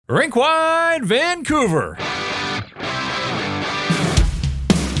Rink-wide Vancouver.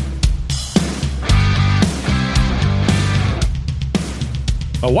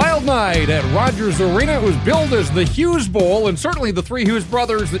 A wild night at Rogers Arena. It was billed as the Hughes Bowl, and certainly the three Hughes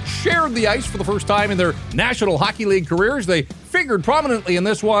brothers that shared the ice for the first time in their National Hockey League careers, they figured prominently in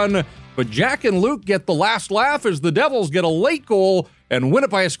this one. But Jack and Luke get the last laugh as the Devils get a late goal and win it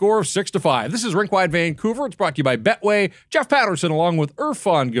by a score of 6-5. This is Rink-wide Vancouver. It's brought to you by Betway. Jeff Patterson along with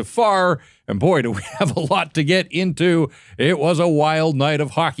Irfan Ghaffar. And boy, do we have a lot to get into. It was a wild night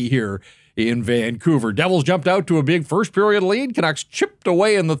of hockey here in Vancouver. Devils jumped out to a big first period lead. Canucks chipped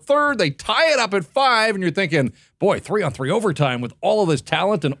away in the third. They tie it up at 5, and you're thinking, boy, 3-on-3 overtime with all of this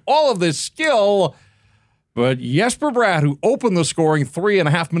talent and all of this skill. But Jesper Bratt, who opened the scoring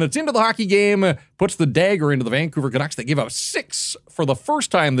 3.5 minutes into the hockey game, puts the dagger into the Vancouver Canucks. They give up 6 for the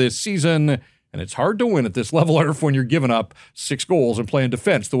first time this season. And it's hard to win at this level, Irf, when you're giving up 6 goals and playing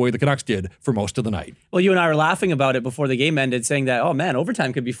defense the way the Canucks did for most of the night. Well, you and I were laughing about it before the game ended, saying that, oh man,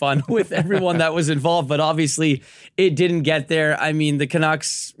 overtime could be fun with everyone that was involved, but obviously it didn't get there. I mean, the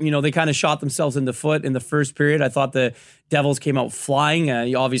Canucks, they kind of shot themselves in the foot in the first period. I thought the Devils came out flying.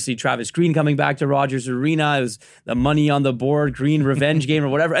 Obviously, Travis Green coming back to Rogers Arena. It was the money on the board, Green revenge game or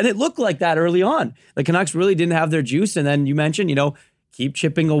whatever. And it looked like that early on. The Canucks really didn't have their juice. And then you mentioned, keep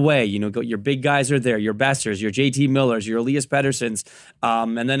chipping away. Your big guys are there, your Bessers, your JT Millers, your Elias Petterssons.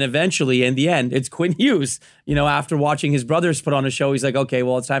 And then eventually, in the end, it's Quinn Hughes. After watching his brothers put on a show, he's like, okay,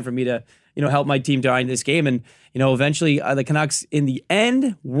 well, it's time for me to, help my team during this game. And, eventually the Canucks in the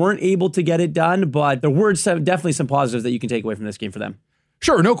end weren't able to get it done, but there were definitely some positives that you can take away from this game for them.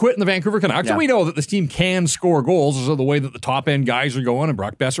 Sure, no quit in the Vancouver Canucks. Yeah. And we know that this team can score goals because of the way that the top-end guys are going. And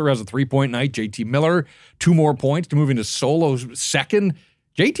Brock Besser has a 3-point night. JT Miller, 2 more points to move into solo second.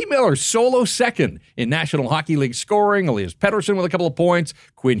 JT Miller, solo second in National Hockey League scoring. Elias Pettersson with a couple of points.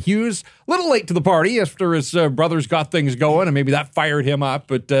 Quinn Hughes, a little late to the party after his brothers got things going, and maybe that fired him up.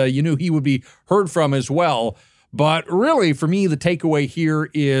 But you knew he would be heard from as well. But really, for me, the takeaway here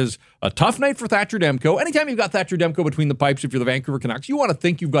is a tough night for Thatcher Demko. Anytime you've got Thatcher Demko between the pipes, if you're the Vancouver Canucks, you want to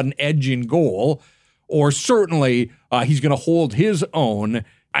think you've got an edge in goal, or certainly he's going to hold his own.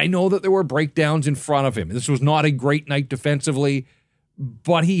 I know that there were breakdowns in front of him. This was not a great night defensively,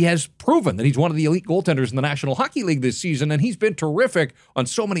 but he has proven that he's one of the elite goaltenders in the National Hockey League this season, and he's been terrific on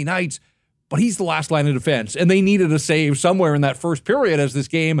so many nights. But he's the last line of defense, and they needed a save somewhere in that first period as this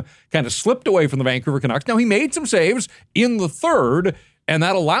game kind of slipped away from the Vancouver Canucks. Now, he made some saves in the third, and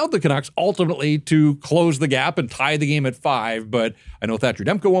that allowed the Canucks ultimately to close the gap and tie the game at 5. But I know Thatcher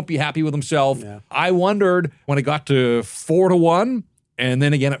Demko won't be happy with himself. Yeah. I wondered when it got to 4-1, and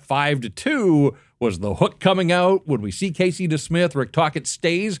then again at 5-2, was the hook coming out? Would we see Casey DeSmith? Rick Tocchet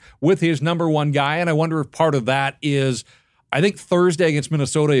stays with his number one guy, and I wonder if part of that is, I think Thursday against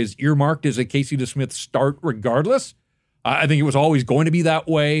Minnesota is earmarked as a Casey DeSmith start regardless. I think it was always going to be that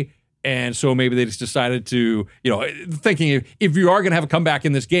way. And so maybe they just decided to, thinking if you are going to have a comeback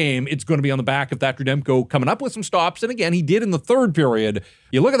in this game, it's going to be on the back of Thatcher Demko coming up with some stops. And again, he did in the third period.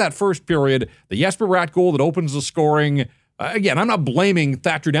 You look at that first period, the Jesper Bratt goal that opens the scoring. Again, I'm not blaming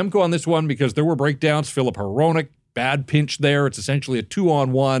Thatcher Demko on this one because there were breakdowns. Filip Hronek, bad pinch there. It's essentially a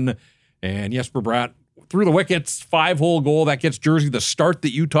 2-on-1. And Jesper Bratt through the wickets, 5-hole goal. That gets Jersey the start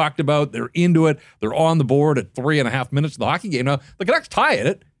that you talked about. They're into it. They're on the board at 3.5 minutes of the hockey game. Now, the Canucks tie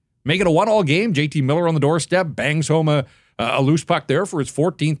it, make it a 1-all game. JT Miller on the doorstep, bangs home a loose puck there for his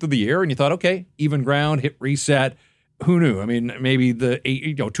 14th of the year. And you thought, okay, even ground, hit reset. Who knew? I mean, maybe the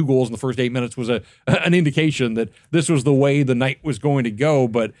 2 goals in the first 8 minutes was an indication that this was the way the night was going to go.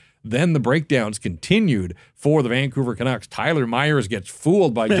 But then the breakdowns continued for the Vancouver Canucks. Tyler Myers gets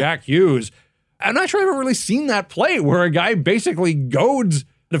fooled by Jack Hughes. I'm not sure I've ever really seen that play where a guy basically goads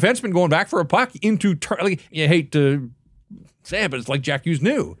a defenseman going back for a puck into you hate to say it, but it's like Jack Hughes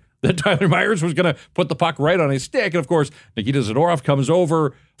knew that Tyler Myers was going to put the puck right on his stick. And of course, Nikita Zadorov comes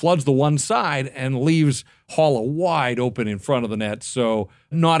over, floods the one side, and leaves Haula wide open in front of the net. So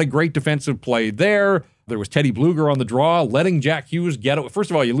not a great defensive play there. There was Teddy Bluger on the draw, letting Jack Hughes get it.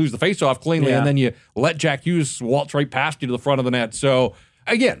 First of all, you lose the faceoff cleanly, and then you let Jack Hughes waltz right past you to the front of the net. So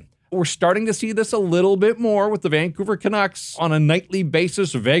again, we're starting to see this a little bit more with the Vancouver Canucks on a nightly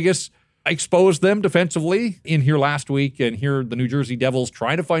basis. Vegas exposed them defensively in here last week, and here the New Jersey Devils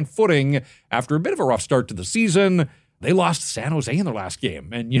trying to find footing after a bit of a rough start to the season. They lost to San Jose in their last game,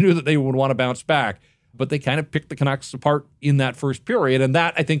 and you knew that they would want to bounce back, but they kind of picked the Canucks apart in that first period, and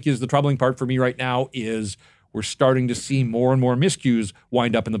that, I think, is the troubling part for me right now is we're starting to see more and more miscues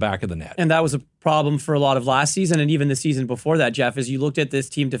wind up in the back of the net. And that was a problem for a lot of last season and even the season before that, Jeff, as you looked at this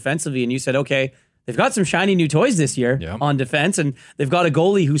team defensively and you said, okay, they've got some shiny new toys this year on defense, and they've got a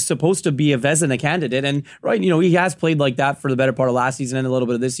goalie who's supposed to be a Vezina candidate. And he has played like that for the better part of last season and a little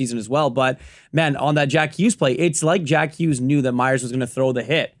bit of this season as well. But man, on that Jack Hughes play, it's like Jack Hughes knew that Myers was going to throw the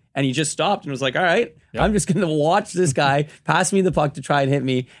hit, and he just stopped and was like, all right, I'm just going to watch this guy pass me the puck to try and hit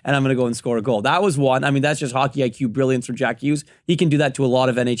me, and I'm going to go and score a goal. That was one. I mean, that's just hockey IQ brilliance from Jack Hughes. He can do that to a lot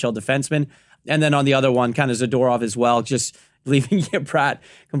of NHL defensemen. And then on the other one, kind of Zadorov as well, just leaving Pratt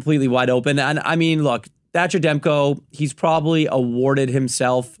completely wide open. And I mean, look, Thatcher Demko, he's probably awarded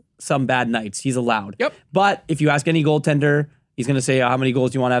himself some bad nights. He's allowed. Yep. But if you ask any goaltender, he's going to say, how many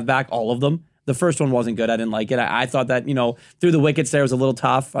goals do you want to have back? All of them. The first one wasn't good. I didn't like it. I thought that, through the wickets there was a little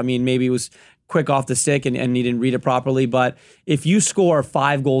tough. I mean, maybe it was quick off the stick and he didn't read it properly. But if you score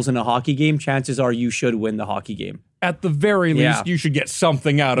 5 goals in a hockey game, chances are you should win the hockey game. At the very least, you should get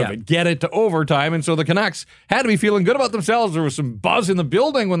something out of it. Get it to overtime. And so the Canucks had to be feeling good about themselves. There was some buzz in the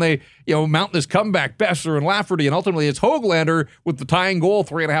building when they, mount this comeback, Besser and Lafferty, and ultimately it's Höglander with the tying goal,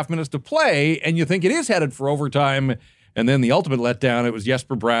 3.5 minutes to play, and you think it is headed for overtime. And then the ultimate letdown, it was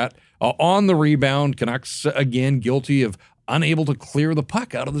Jesper Bratt on the rebound. Canucks, again, guilty of unable to clear the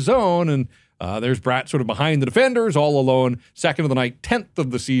puck out of the zone. And there's Bratt sort of behind the defenders, all alone, second of the night, 10th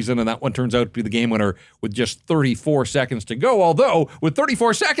of the season, and that one turns out to be the game winner with just 34 seconds to go. Although, with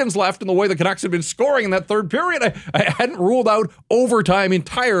 34 seconds left and the way the Canucks had been scoring in that third period, I hadn't ruled out overtime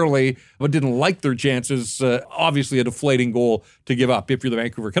entirely, but didn't like their chances. Obviously, a deflating goal to give up if you're the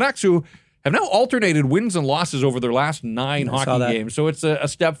Vancouver Canucks, who have now alternated wins and losses over their last 9 hockey games. So it's a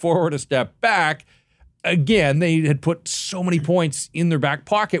step forward, a step back. Again, they had put so many points in their back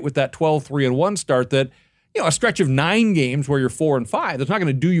pocket with that 12-3-1 start that, a stretch of 9 games where you're 4-5, that's not going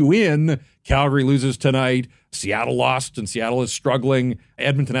to do you in. Calgary loses tonight. Seattle lost, and Seattle is struggling.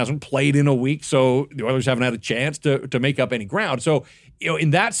 Edmonton hasn't played in a week, so the Oilers haven't had a chance to make up any ground. So,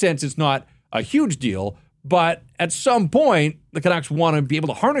 in that sense, it's not a huge deal. But at some point, the Canucks want to be able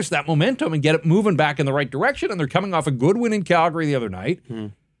to harness that momentum and get it moving back in the right direction, and they're coming off a good win in Calgary the other night.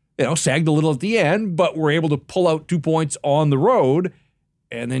 Sagged a little at the end, but were able to pull out 2 points on the road.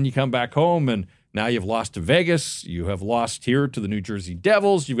 And then you come back home, and now you've lost to Vegas. You have lost here to the New Jersey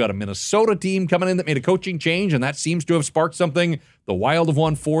Devils. You've got a Minnesota team coming in that made a coaching change, and that seems to have sparked something. The Wild have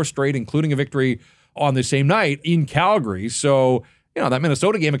won 4 straight, including a victory on the same night in Calgary. So, that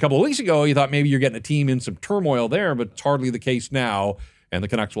Minnesota game a couple of weeks ago, you thought maybe you're getting a team in some turmoil there, but it's hardly the case now. And the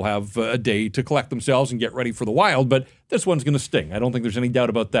Canucks will have a day to collect themselves and get ready for the Wild. But this one's going to sting. I don't think there's any doubt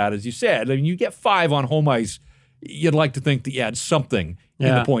about that. As you said, I mean, you get 5 on home ice, you'd like to think that you had something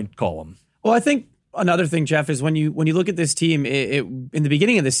in the point column. Well, I think another thing, Jeff, is when you look at this team, in the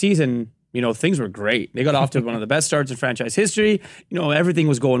beginning of the season, things were great. They got off to one of the best starts in franchise history. Everything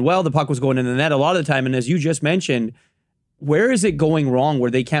was going well. The puck was going in the net a lot of the time. And as you just mentioned, where is it going wrong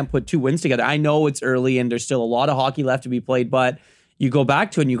where they can't put 2 wins together? I know it's early and there's still a lot of hockey left to be played, but you go back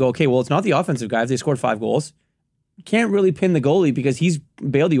to it and you go, okay, well, it's not the offensive guys. They scored 5 goals. You can't really pin the goalie because he's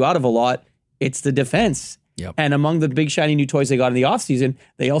bailed you out of a lot. It's the defense. Yep. And among the big shiny new toys they got in the offseason,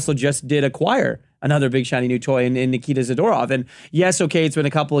 they also just did acquire another big shiny new toy in Nikita Zadorov. And yes, okay, it's been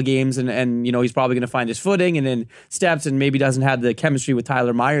a couple of games and he's probably going to find his footing and then steps and maybe doesn't have the chemistry with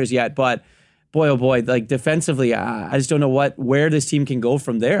Tyler Myers yet. But boy, oh boy, like defensively, I just don't know where this team can go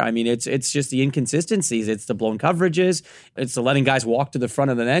from there. I mean, it's just the inconsistencies. It's the blown coverages. It's the letting guys walk to the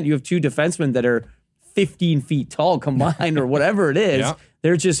front of the net. You have 2 defensemen that are 15 feet tall combined or whatever it is. Yeah.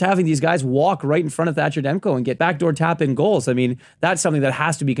 They're just having these guys walk right in front of Thatcher Demko and get backdoor tap-in goals. I mean, that's something that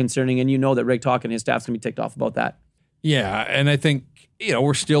has to be concerning, and that Rick Talk and his staff's going to be ticked off about that. Yeah, and I think,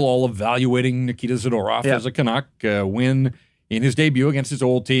 we're still all evaluating Nikita Zadorov as a Canuck win in his debut against his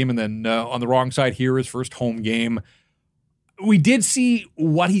old team, and then on the wrong side here, his first home game. We did see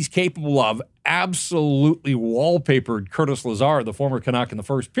what he's capable of. Absolutely wallpapered Curtis Lazar, the former Canuck, in the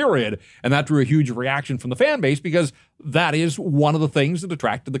first period, and that drew a huge reaction from the fan base because that is one of the things that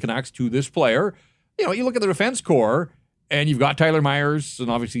attracted the Canucks to this player. You look at the defense core, and you've got Tyler Myers, and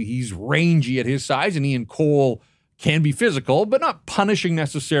obviously he's rangy at his size, and Ian Cole can be physical, but not punishing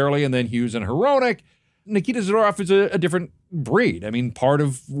necessarily, and then Hughes and Hronek. Nikita Zadorov is a different breed. I mean, part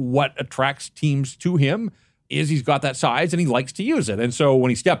of what attracts teams to him is he's got that size and he likes to use it. And so when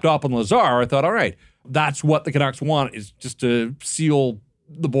he stepped up on Lazar, I thought, all right, that's what the Canucks want, is just to seal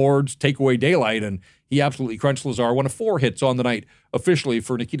the boards, take away daylight. And he absolutely crunched Lazar. 1 of 4 hits on the night officially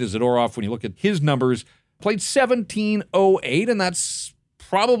for Nikita Zadorov. When you look at his numbers, played 17:08, and that's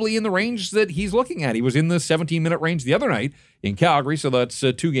probably in the range that he's looking at. He was in the 17-minute range the other night in Calgary, so that's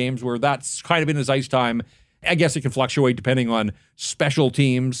 2 games where that's kind of been his ice time. I guess it can fluctuate depending on special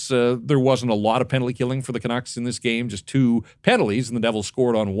teams. There wasn't a lot of penalty killing for the Canucks in this game, just 2 penalties, and the Devils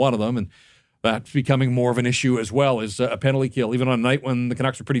scored on one of them. And that's becoming more of an issue as well, is a penalty kill. Even on a night when the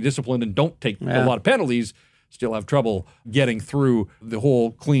Canucks are pretty disciplined and don't take a lot of penalties, still have trouble getting through the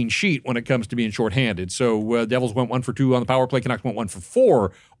whole clean sheet when it comes to being shorthanded. So Devils went 1 for 2 on the power play. Canucks went 1 for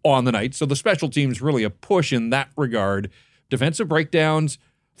 4 on the night. So the special teams really a push in that regard. Defensive breakdowns,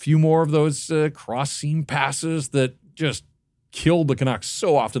 a few more of those cross-seam passes that just killed the Canucks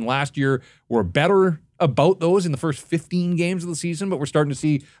so often last year. We're better about those in the first 15 games of the season, but we're starting to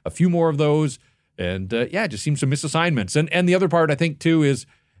see a few more of those. And it just seems some misassignments. And the other part, I think, too, is,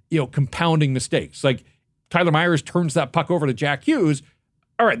 compounding mistakes. Like Tyler Myers turns that puck over to Jack Hughes.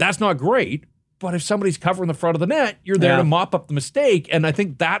 All right, that's not great. But if somebody's covering the front of the net, you're there to mop up the mistake. And I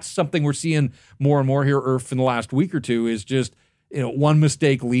think that's something we're seeing more and more here, Irf, in the last week or two, is just, one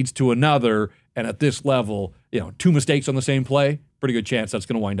mistake leads to another. And at this level, 2 mistakes on the same play, pretty good chance that's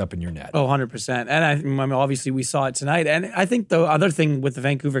going to wind up in your net. Oh, 100%. And I mean, obviously we saw it tonight. And I think the other thing with the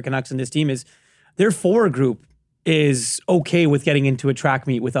Vancouver Canucks and this team is their forward group is okay with getting into a track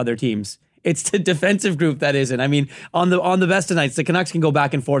meet with other teams. It's the defensive group that isn't. I mean, on the best of nights, the Canucks can go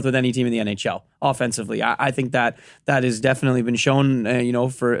back and forth with any team in the NHL offensively. I think that has definitely been shown,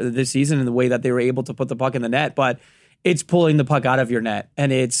 for this season in the way that they were able to put the puck in the net. But it's pulling the puck out of your net,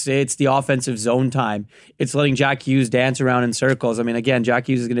 and it's the offensive zone time. It's letting Jack Hughes dance around in circles. I mean, again, Jack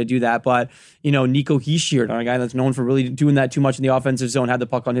Hughes is going to do that, but, Nico Hischier, a guy that's known for really doing that too much in the offensive zone, had the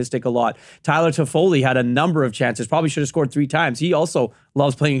puck on his stick a lot. Tyler Toffoli had a number of chances, probably should have scored 3 times. He also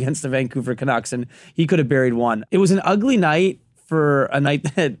loves playing against the Vancouver Canucks, and he could have buried one. It was an ugly night for a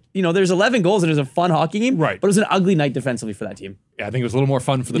night that, there's 11 goals and it was a fun hockey game, right? But it was an ugly night defensively for that team. Yeah, I think it was a little more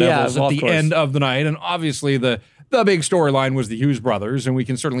fun for the Devils at the end of the night, and obviously the big storyline was the Hughes brothers, and we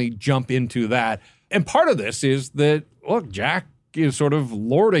can certainly jump into that. And part of this is that, look, Jack is sort of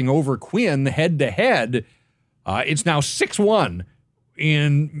lording over Quinn head-to-head. It's now 6-1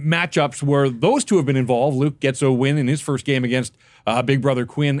 in matchups where those two have been involved. Luke gets a win in his first game against big brother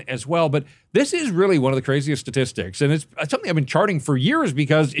Quinn as well. But this is really one of the craziest statistics, and it's something I've been charting for years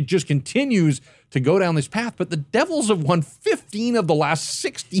because it just continues to go down this path. But the Devils have won 15 of the last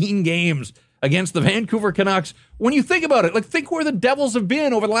 16 games against the Vancouver Canucks. When you think about it, think where the Devils have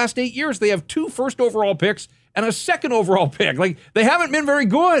been over the last 8 years. They have 2 first overall picks and a second overall pick. They haven't been very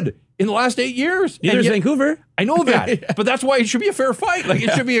good in the last 8 years. Neither is Vancouver. I know that, but that's why it should be a fair fight.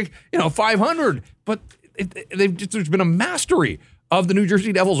 It should be 500. But there's been a mastery of the New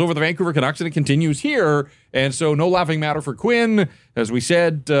Jersey Devils over the Vancouver Canucks, and it continues here. And so no laughing matter for Quinn. As we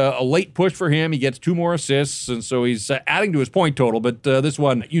said, a late push for him. He gets 2 more assists, and so he's adding to his point total. But this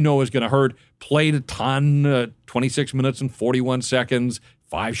one, is going to hurt. Played a ton, 26 minutes and 41 seconds,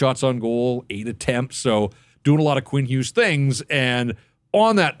 5 shots on goal, 8 attempts. So doing a lot of Quinn Hughes things. And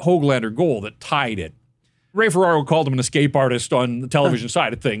on that Höglander goal that tied it, Ray Ferraro called him an escape artist on the television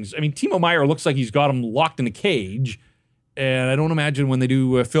side of things. I mean, Timo Meier looks like he's got him locked in a cage. And I don't imagine when they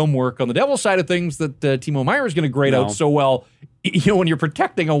do film work on the Devils side of things that Timo Meier is going to grade out so well, when you're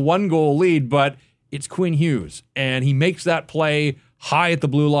protecting a 1-goal lead. But it's Quinn Hughes, and he makes that play high at the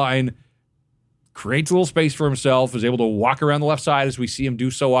blue line, creates a little space for himself, is able to walk around the left side as we see him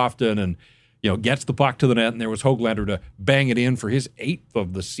do so often, and gets the puck to the net. And there was Höglander to bang it in for his 8th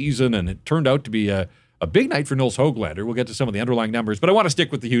of the season, and it turned out to be a big night for Nils Höglander. We'll get to some of the underlying numbers, but I want to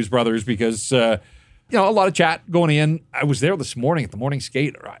stick with the Hughes brothers because a lot of chat going in. I was there this morning at the morning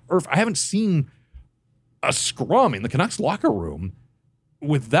skate. I haven't seen a scrum in the Canucks locker room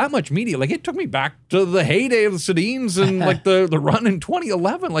with that much media. It took me back to the heyday of the Sedins and the run in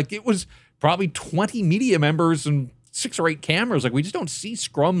 2011. It was probably 20 media members and 6 or 8 cameras. We just don't see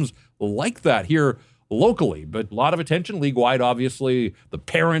scrums like that here locally. But a lot of attention league-wide, obviously. The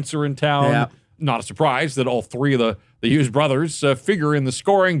parents are in town. Yeah. Not a surprise that all 3 of the Hughes brothers figure in the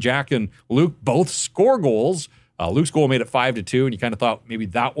scoring. Jack and Luke both score goals. Luke's goal made it 5-2, and you kind of thought maybe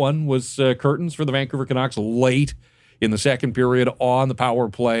that one was curtains for the Vancouver Canucks late in the second period on the power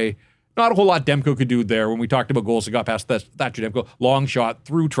play. Not a whole lot Demko could do there. When we talked about goals that got past Thatcher Demko, long shot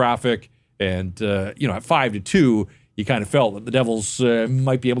through traffic, and at 5-2, you kind of felt that the Devils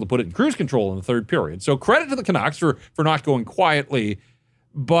might be able to put it in cruise control in the third period. So credit to the Canucks for not going quietly,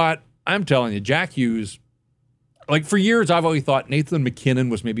 but I'm telling you, Jack Hughes, for years, I've always thought Nathan MacKinnon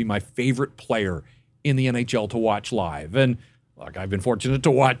was maybe my favorite player in the NHL to watch live. And I've been fortunate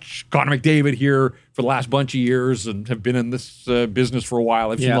to watch Connor McDavid here for the last bunch of years and have been in this business for a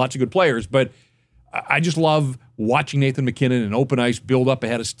while. I've seen lots of good players, but I just love watching Nathan MacKinnon in open ice build up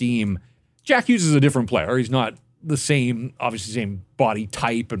ahead of steam. Jack Hughes is a different player. He's not the same body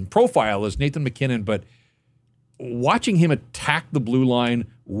type and profile as Nathan MacKinnon, but watching him attack the blue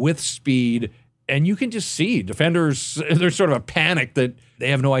line with speed And you can just see defenders, there's sort of a panic that they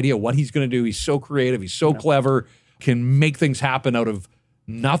have no idea what he's going to do. He's so creative. He's so clever, can make things happen out of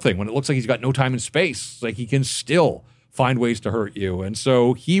nothing. When it looks like he's got no time and space, like he can still find ways to hurt you. And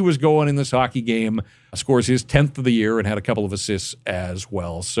so he was going in this hockey game, scores his 10th of the year and had a couple of assists as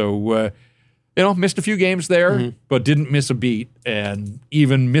well. So, missed a few games there, but didn't miss a beat. And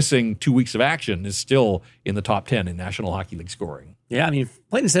even missing 2 weeks of action is still in the top 10 in National Hockey League scoring. Yeah, I mean,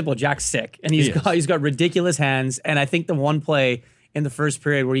 plain and simple, Jack's sick. And he's got ridiculous hands. And I think the one play in the first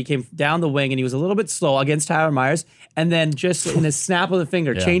period where he came down the wing and he was a little bit slow against Tyler Myers, and then just in a snap of the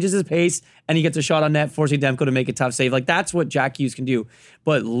finger, changes his pace, and he gets a shot on net, forcing Demko to make a tough save. Like, that's what Jack Hughes can do.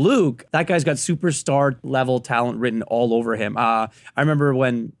 But Luke, that guy's got superstar level talent written all over him. I remember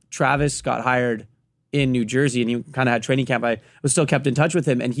when Travis got hired in New Jersey and he kind of had training camp, I was still kept in touch with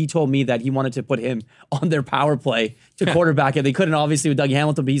him, and he told me that he wanted to put him on their power play to quarterback it. They couldn't, obviously, with Dougie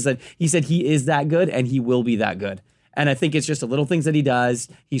Hamilton, but he said he is that good and he will be that good. And I think it's just the little things that he does.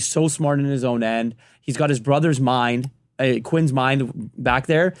 He's so smart in his own end. He's got his brother's mind, Quinn's mind back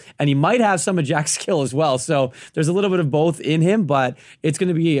there, and he might have some of Jack's skill as well. So there's a little bit of both in him, but it's going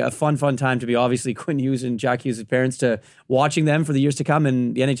to be a fun time to be obviously Quinn Hughes and Jack Hughes' parents, to watching them for the years to come.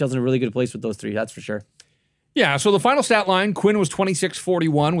 And the NHL's in a really good place with those three, that's for sure. Yeah, so the final stat line, Quinn was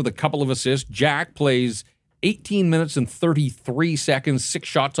 26-41 with a couple of assists. Jack plays 18 minutes and 33 seconds, 6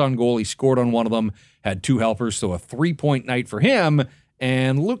 shots on goal. He scored on one of them, had 2 helpers, so a 3-point night for him.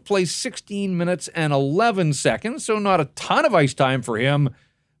 And Luke plays 16 minutes and 11 seconds, so not a ton of ice time for him,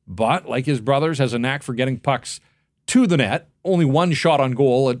 but like his brothers, has a knack for getting pucks to the net. Only 1 shot on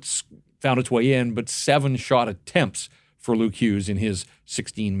goal. It's found its way in, but 7 shot attempts for Luke Hughes in his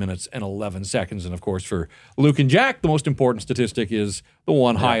 16 minutes and 11 seconds. And of course, for Luke and Jack, the most important statistic is the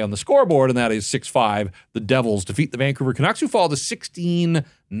one high on the scoreboard, and that is 6-5. The Devils defeat the Vancouver Canucks, who fall to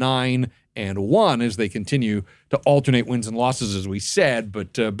 16-9-1 as they continue to alternate wins and losses, as we said,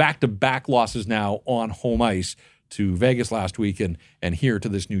 but back-to-back losses now on home ice to Vegas last week and here to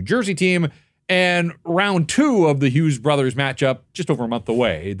this New Jersey team. And round 2 of the Hughes brothers matchup, just over a month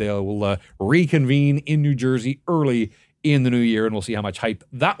away. They will reconvene in New Jersey early in the new year, and we'll see how much hype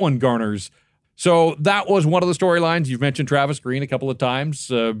that one garners. So that was one of the storylines. You've mentioned Travis Green a couple of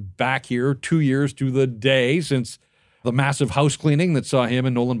times back here, 2 years to the day since the massive house cleaning that saw him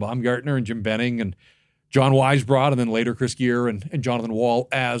and Nolan Baumgartner and Jim Benning and John Weisbrod, and then later Chris Gear and Jonathan Wall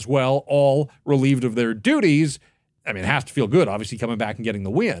as well, all relieved of their duties. I mean, it has to feel good, obviously, coming back and getting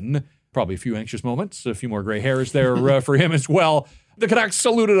the win. Probably a few anxious moments, a few more gray hairs there for him as well. The Canucks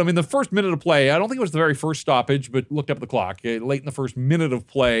saluted him in the first minute of play. I don't think it was the very first stoppage, but looked up at the clock late in the first minute of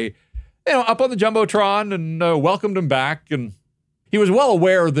play, up on the Jumbotron, and welcomed him back. And he was well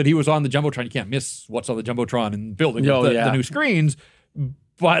aware that he was on the Jumbotron. You can't miss what's on the Jumbotron in the building with the new screens.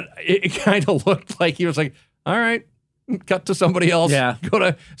 But it kind of looked like he was like, all right, cut to somebody else, go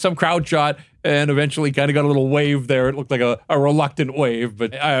to some crowd shot, and eventually kind of got a little wave there. It looked like a reluctant wave,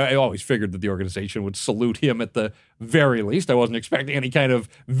 but I always figured that the organization would salute him at the very least. I wasn't expecting any kind of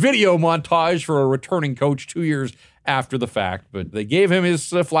video montage for a returning coach 2 years after the fact, but they gave him his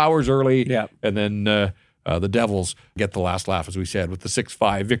flowers early, and then the Devils get the last laugh, as we said, with the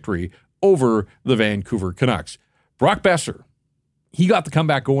 6-5 victory over the Vancouver Canucks. Brock Besser, he got the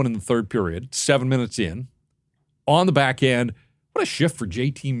comeback going in the third period, 7 minutes in. On the back end, what a shift for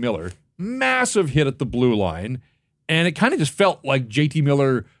JT Miller. Massive hit at the blue line. And it kind of just felt like JT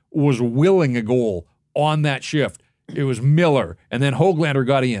Miller was willing a goal on that shift. It was Miller. And then Höglander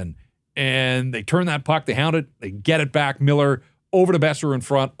got in. And they turn that puck. They hound it. They get it back. Miller over to Besser in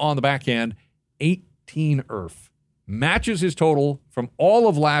front on the backhand. 18 earth. Matches his total from all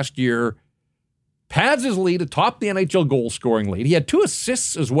of last year. Pads his lead atop the NHL goal scoring lead. He had 2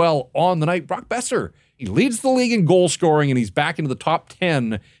 assists as well on the night. Brock Besser, he leads the league in goal scoring, and he's back into the top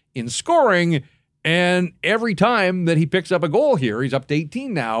 10 in scoring. And every time that he picks up a goal here, he's up to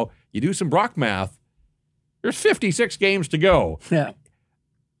 18 now. You do some Brock math, there's 56 games to go. Yeah.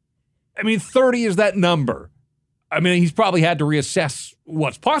 I mean, 30 is that number. I mean, he's probably had to reassess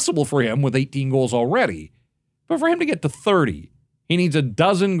what's possible for him with 18 goals already. But for him to get to 30, he needs a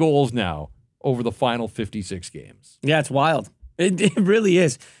dozen goals now over the final 56 games. Yeah, it's wild. It really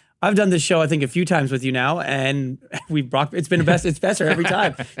is. I've done this show, I think, a few times with you now, and it's been it's Besser every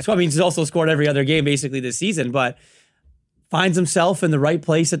time. So, I mean, he's also scored every other game basically this season, but finds himself in the right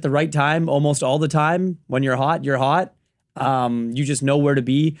place at the right time almost all the time. When you're hot, you're hot. You just know where to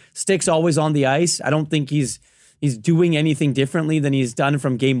be. Stick's always on the ice. I don't think he's doing anything differently than he's done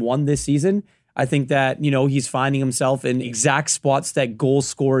from game 1 this season. I think that, he's finding himself in exact spots that goal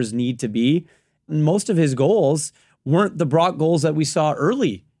scorers need to be. And most of his goals weren't the Brock goals that we saw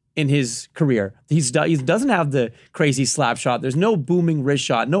early in his career. He doesn't have the crazy slap shot. There's no booming wrist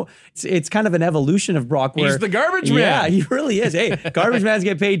shot. No, it's kind of an evolution of Brock. Where, he's the garbage man. Yeah, he really is. Hey, garbage mans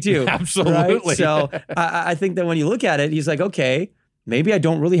get paid too. Absolutely. Right? So I think that when you look at it, he's like, okay, maybe I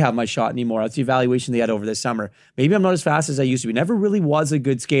don't really have my shot anymore. That's the evaluation they had over this summer. Maybe I'm not as fast as I used to be. Never really was a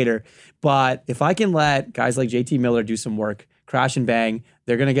good skater. But if I can let guys like JT Miller do some work, crash and bang,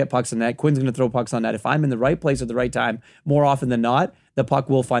 they're going to get pucks on net. Quinn's going to throw pucks on net. If I'm in the right place at the right time, more often than not, the puck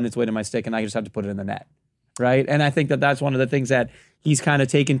will find its way to my stick and I just have to put it in the net, right? And I think that that's one of the things that he's kind of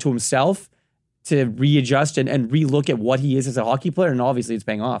taken to himself to readjust and relook at what he is as a hockey player, and obviously it's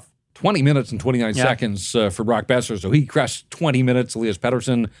paying off. 20 minutes and 29 seconds for Brock Besser, so he crushed 20 minutes. Elias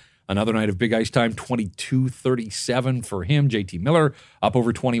Pettersson, another night of big ice time, 22:37 for him. JT Miller up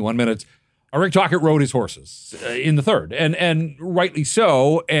over 21 minutes. Rick Tocchet rode his horses in the third, and rightly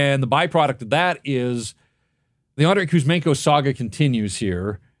so, and the byproduct of that is the Andrei Kuzmenko saga continues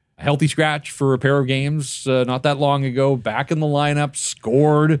here. A healthy scratch for a pair of games not that long ago, back in the lineup,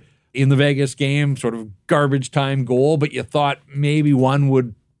 scored in the Vegas game, sort of garbage time goal, but you thought maybe one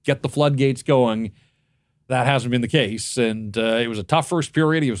would get the floodgates going. That hasn't been the case, and it was a tough first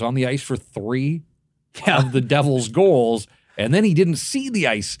period. He was on the ice for 3 of the Devils' goals, and then he didn't see the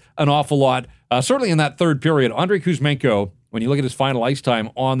ice an awful lot. Certainly in that third period, Andrei Kuzmenko, when you look at his final ice time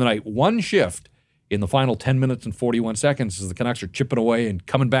on the night, one shift in the final 10 minutes and 41 seconds as the Canucks are chipping away and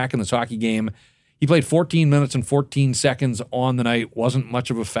coming back in this hockey game. He played 14 minutes and 14 seconds on the night. Wasn't much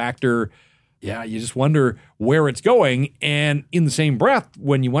of a factor. Yeah, you just wonder where it's going. And in the same breath,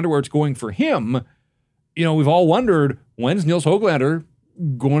 when you wonder where it's going for him, you know, we've all wondered, when's Nils Höglander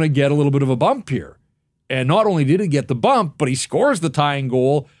going to get a little bit of a bump here? And not only did he get the bump, but he scores the tying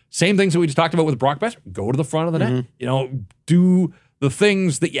goal. Same things that we just talked about with Brock Besser. Go to the front of the net. You know, do the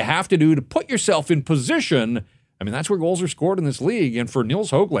things that you have to do to put yourself in position. I mean, that's where goals are scored in this league. And for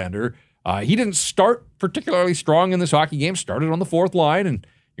Nils Höglander, he didn't start particularly strong in this hockey game. Started on the fourth line, and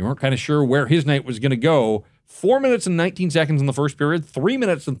you weren't kind of sure where his night was going to go. 4 minutes and 19 seconds in the first period, 3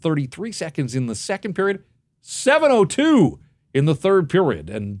 minutes and 33 seconds in the second period, 7:02 in the third period.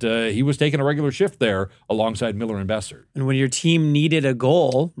 And he was taking a regular shift there alongside Miller and Besser. And when your team needed a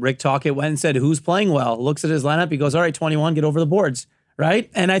goal, Rick Tocchet went and said, who's playing well? Looks at his lineup. He goes, all right, 21, get over the boards, right?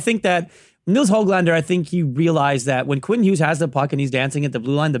 And I think that Nils Höglander, I think he realized that when Quinn Hughes has the puck and he's dancing at the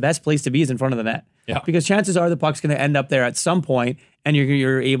blue line, the best place to be is in front of the net. Yeah. Because chances are the puck's going to end up there at some point and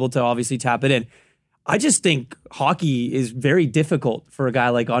you're able to obviously tap it in. I just think hockey is very difficult for a guy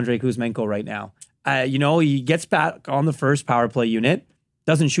like Andrei Kuzmenko right now. You know, he gets back on the first power play unit,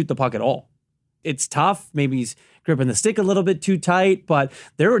 doesn't shoot the puck at all. It's tough. Maybe he's gripping the stick a little bit too tight, but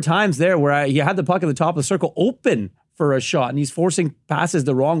there were times there where he had the puck at the top of the circle open for a shot, and he's forcing passes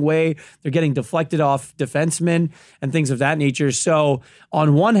the wrong way. They're getting deflected off defensemen and things of that nature. So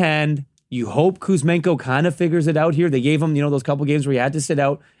on one hand, you hope Kuzmenko kind of figures it out here. They gave him, you know, those couple games where he had to sit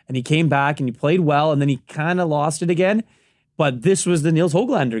out, and he came back and he played well, and then he kind of lost it again. But this was the Nils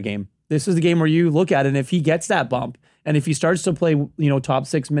Höglander game. This is the game where you look at it, and if he gets that bump, and if he starts to play, you know, top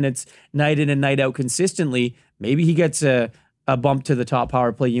 6 minutes night in and night out consistently, maybe he gets a bump to the top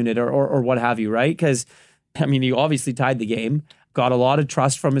power play unit or what have you, right? Because, I mean, he obviously tied the game, got a lot of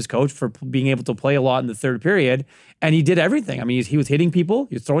trust from his coach for being able to play a lot in the third period, and he did everything. I mean, he was hitting people,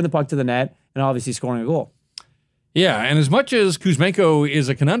 he was throwing the puck to the net, and obviously scoring a goal. Yeah, and as much as Kuzmenko is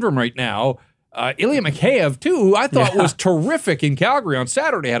a conundrum right now, Ilya Mikheyev, too, who I thought was terrific in Calgary on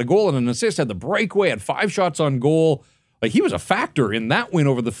Saturday, had a goal and an assist, had the breakaway, had 5 shots on goal. Like, he was a factor in that win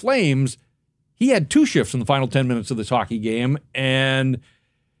over the Flames. He had 2 shifts in the final 10 minutes of this hockey game, and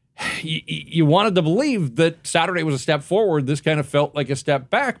you wanted to believe that Saturday was a step forward. This kind of felt like a step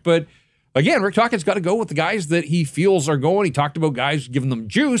back. But again, Rick Tocchet's got to go with the guys that he feels are going. He talked about guys giving them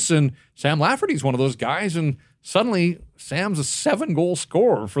juice, and Sam Lafferty's one of those guys. And suddenly, Sam's a 7-goal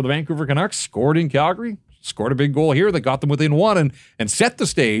scorer for the Vancouver Canucks, scored in Calgary, scored a big goal here that got them within 1 and set the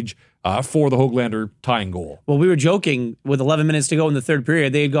stage for the Höglander tying goal. Well, we were joking with 11 minutes to go in the third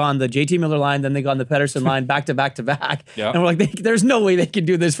period. They had gone the JT Miller line, then they gone the Pettersson line back to back to back. Yeah. And we're like, there's no way they can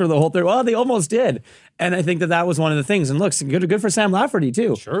do this for the whole third. Well, they almost did. And I think that was one of the things. And look, good for Sam Lafferty,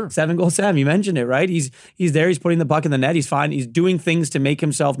 too. Sure. 7-goal Sam, you mentioned it, right? He's there, he's putting the puck in the net, he's fine. He's doing things to make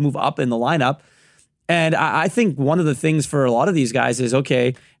himself move up in the lineup. And I think one of the things for a lot of these guys is, okay,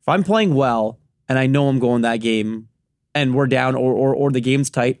 if I'm playing well and I know I'm going that game and we're down or the game's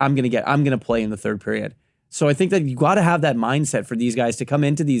tight, I'm gonna play in the third period. So I think that you got to have that mindset for these guys to come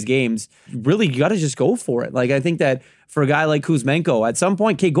into these games. Really, you got to just go for it. Like, I think that for a guy like Kuzmenko, at some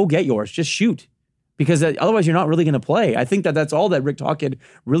point, okay, go get yours, just shoot. because otherwise you're not really going to play. I think that's all that Rick Tocchet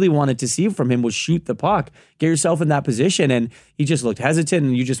really wanted to see from him was shoot the puck, get yourself in that position. And he just looked hesitant.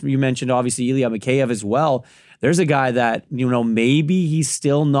 And you mentioned obviously Ilya Mikheyev as well. There's a guy that, maybe he's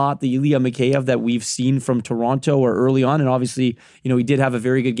still not the Ilya Mikheyev that we've seen from Toronto or early on. And obviously, he did have a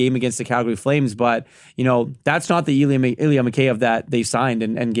very good game against the Calgary Flames, but, that's not the Ilya Mikheyev that they signed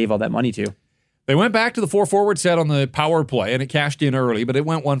and gave all that money to. They went back to the 4-forward set on the power play, and it cashed in early, but it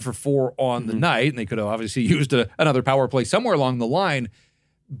went 1 for 4 on the night, and they could have obviously used another power play somewhere along the line.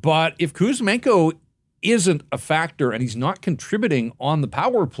 But if Kuzmenko isn't a factor and he's not contributing on the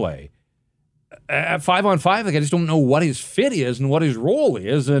power play, at 5-on-5, I just don't know what his fit is and what his role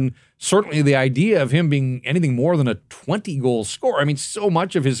is, and certainly the idea of him being anything more than a 20-goal scorer. I mean, so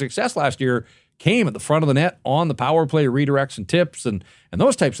much of his success last year came at the front of the net on the power play, redirects and tips and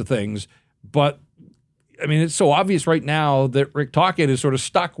those types of things. But, I mean, it's so obvious right now that Rick Tocchet is sort of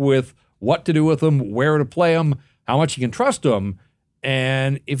stuck with what to do with him, where to play him, how much he can trust him.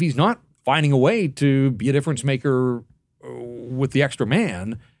 And if he's not finding a way to be a difference maker with the extra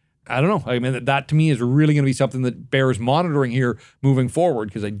man, I don't know. I mean, that to me is really going to be something that bears monitoring here moving forward,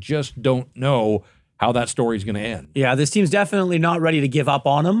 because I just don't know how that story is going to end. Yeah, this team's definitely not ready to give up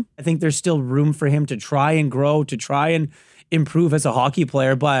on him. I think there's still room for him to try and grow, to try and improve as a hockey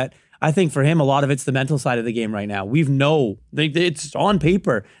player, but I think for him, a lot of it's the mental side of the game right now. It's on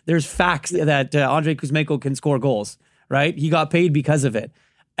paper. There's facts that Andrei Kuzmenko can score goals, right? He got paid because of it.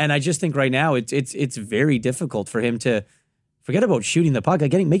 And I just think right now it's very difficult for him to forget about shooting the puck,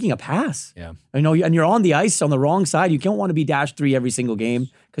 making a pass. Yeah. And you're on the ice on the wrong side. You don't want to be -3 every single game,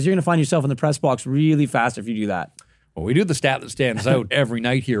 because you're going to find yourself in the press box really fast if you do that. Well, we do the stat that stands out every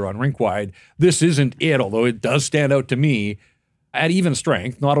night here on Rinkwide. This isn't it, although it does stand out to me. At even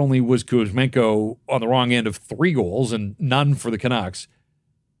strength, not only was Kuzmenko on the wrong end of 3 goals and none for the Canucks,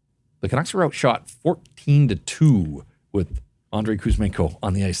 the Canucks were outshot 14-2 with Andrei Kuzmenko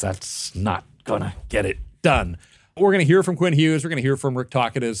on the ice. That's not going to get it done. We're going to hear from Quinn Hughes. We're going to hear from Rick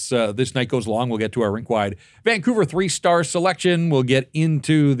Tocchet as this night goes along. We'll get to our Rinkwide Vancouver 3-star selection. We'll get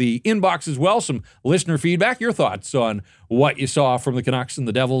into the inbox as well, some listener feedback, your thoughts on what you saw from the Canucks and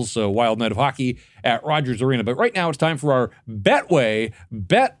the Devils, wild night of hockey at Rogers Arena. But right now it's time for our Betway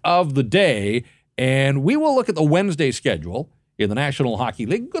Bet of the Day, and we will look at the Wednesday schedule in the National Hockey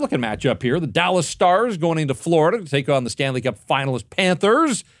League. Good looking matchup here. The Dallas Stars going into Florida to take on the Stanley Cup finalist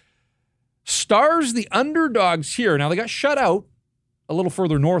Panthers. Stars, the underdogs here. Now, they got shut out a little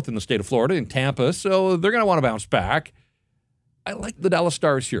further north in the state of Florida, in Tampa, so they're going to want to bounce back. I like the Dallas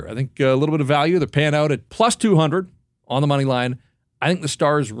Stars here. I think a little bit of value. They're paying out at plus 200 on the money line. I think the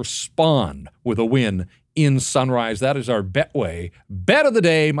Stars respond with a win in Sunrise. That is our Betway. Bet of the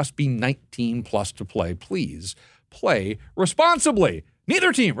day must be 19 plus to play. Please play responsibly.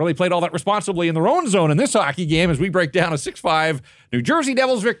 Neither team really played all that responsibly in their own zone in this hockey game as we break down a 6-5 New Jersey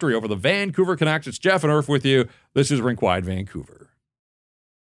Devils victory over the Vancouver Canucks. It's Jeff and Irf with you. This is Rinkwide Vancouver.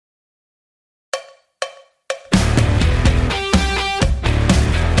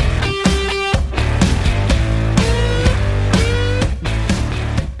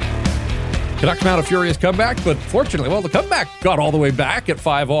 Canucks mount a furious comeback, but fortunately, the comeback got all the way back at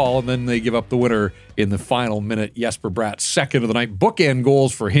 5-all, and then they give up the winner in the final minute. Jesper Bratt, second of the night. Bookend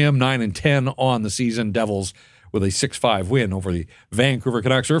goals for him, 9 and 10 on the season. Devils with a 6-5 win over the Vancouver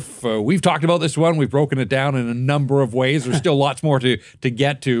Canucks. We've talked about this one. We've broken it down in a number of ways. There's still lots more to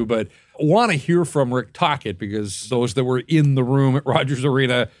get to, but want to hear from Rick Tocchet, because those that were in the room at Rogers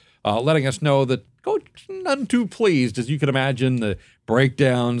Arena letting us know that Coach none too pleased, as you can imagine, the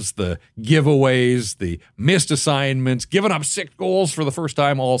breakdowns, the giveaways, the missed assignments, giving up 6 goals for the first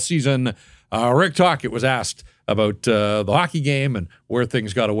time all season. Rick Tocchet was asked about the hockey game and where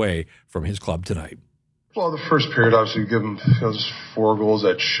things got away from his club tonight. Well, the first period, obviously, give them just 4 goals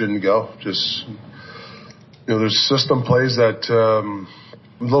that shouldn't go. Just, there's system plays that I'm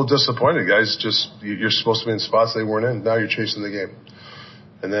a little disappointed, guys. Just, you're supposed to be in spots they weren't in. Now you're chasing the game.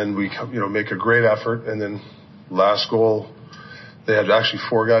 And then we, make a great effort. And then last goal, they had actually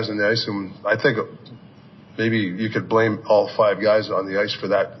 4 guys on the ice. And I think maybe you could blame all 5 guys on the ice for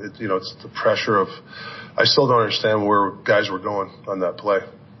that. It's the pressure of, I still don't understand where guys were going on that play.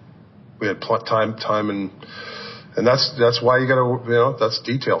 We had time, and that's why you got to, that's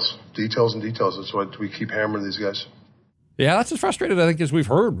details. That's what we keep hammering these guys. Yeah, that's as frustrated, I think, as we've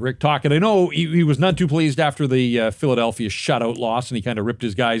heard Rick Tocchet. I know he was none too pleased after the Philadelphia shutout loss, and he kind of ripped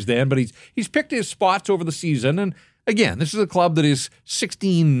his guys then, but he's picked his spots over the season. And again, this is a club that is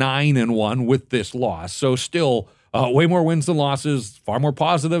 16-9-1 with this loss, so still way more wins than losses, far more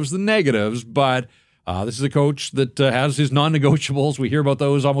positives than negatives. But This is a coach that has his non-negotiables. We hear about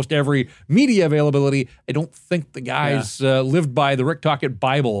those almost every media availability. I don't think the guys lived by the Rick Tocchet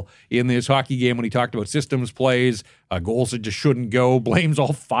Bible in this hockey game when he talked about systems plays, goals that just shouldn't go, blames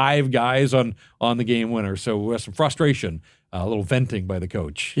all 5 guys on the game winner. So some frustration, a little venting by the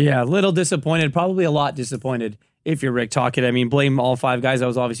coach. Yeah, a little disappointed, probably a lot disappointed. If you're Rick Tocchet, I mean, blame all 5 guys. He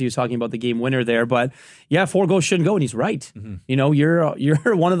was talking about the game winner there, but yeah, 4 goals shouldn't go, and he's right. Mm-hmm. You know, you're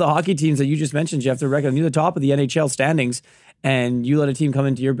one of the hockey teams that you just mentioned, Jeff. They're reckoned near the top of the NHL standings, and you let a team come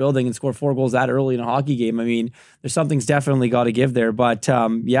into your building and score 4 goals that early in a hockey game. I mean, there's something's definitely got to give there. But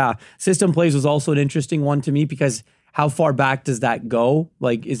yeah, system plays was also an interesting one to me because how far back does that go?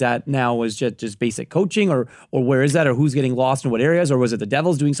 Like, is that now was just basic coaching, or where is that, or who's getting lost in what areas, or was it the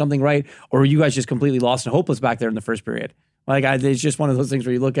Devils doing something right, or were you guys just completely lost and hopeless back there in the first period? Like, it's just one of those things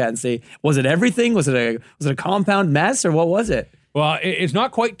where you look at and say, was it everything? Was it a compound mess, or what was it? Well, it's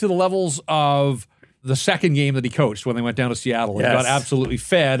not quite to the levels of the second game that he coached when they went down to Seattle. He got absolutely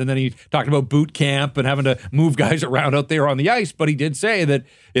fed, and then he talked about boot camp and having to move guys around out there on the ice, but he did say that,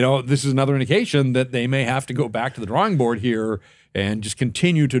 you know, this is another indication that they may have to go back to the drawing board here and just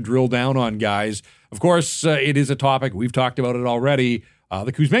continue to drill down on guys. Of course, it is a topic. We've talked about it already.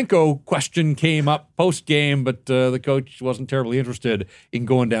 The Kuzmenko question came up post-game, but the coach wasn't terribly interested in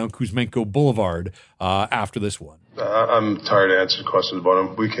going down Kuzmenko Boulevard after this one. I'm tired of answering questions about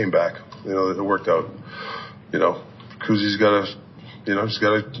him. We came back. You know, it worked out. You know, Kuzi's got he's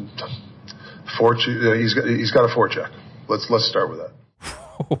got a forecheck. Let's start with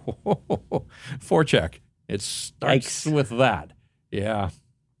that. Forecheck. It starts with that. Yeah.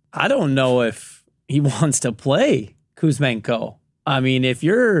 I don't know if he wants to play Kuzmenko. I mean, if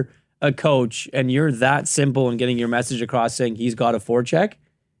you're a coach and you're that simple in getting your message across saying he's got a forecheck,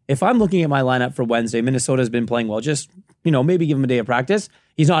 if I'm looking at my lineup for Wednesday, Minnesota's been playing well, just, you know, maybe give him a day of practice.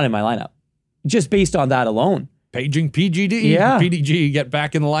 He's not in my lineup. Just based on that alone. Paging PGD. Yeah. PDG, get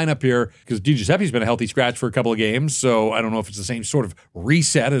back in the lineup here because DiGiuseppe's been a healthy scratch for a couple of games. So I don't know if it's the same sort of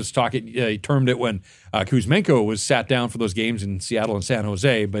reset as he termed it when Kuzmenko was sat down for those games in Seattle and San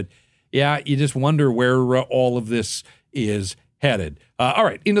Jose. But yeah, you just wonder where all of this is headed. All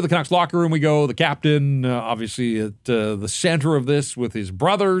right, into the Canucks locker room we go. The captain, obviously at the center of this with his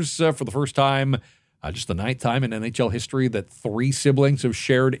brothers for the first time. Just the 9th time in NHL history that 3 siblings have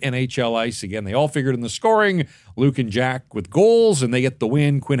shared NHL ice. Again, they all figured in the scoring. Luke and Jack with goals, and they get the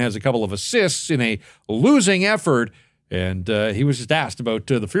win. Quinn has a couple of assists in a losing effort. And he was just asked about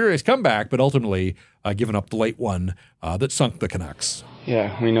the furious comeback, but ultimately giving up the late one that sunk the Canucks.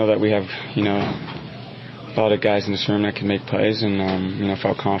 Yeah, we know that we have, a lot of guys in this room that can make plays, and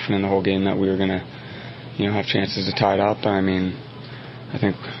felt confident the whole game that we were going to, have chances to tie it up. I mean, I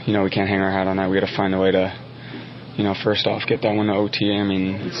think, we can't hang our hat on that. We got to find a way to, first off, get that one to OT. I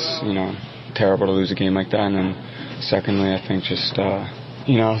mean, it's, terrible to lose a game like that. And then secondly, I think just,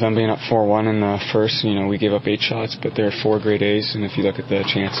 them being up 4-1 in the first, we gave up 8 shots, but there are 4 great A's. And if you look at the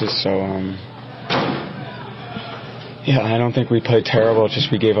chances, so, I don't think we played terrible. It's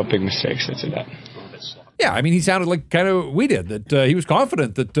just we gave up big mistakes. That's it. Yeah, I mean, he sounded like kind of we did, that he was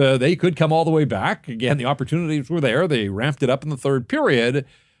confident that they could come all the way back. Again, the opportunities were there. They ramped it up in the third period,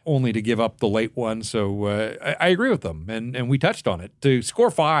 only to give up the late one. So I agree with them, and we touched on it. To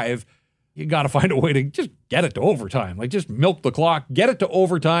score 5, you got to find a way to just get it to overtime. Like, just milk the clock, get it to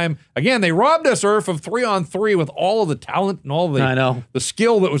overtime. Again, they robbed us, Irf, of 3-on-3 with all of the talent and all the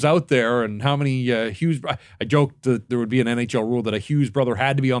skill that was out there, and how many Hughes. I joked that there would be an NHL rule that a Hughes brother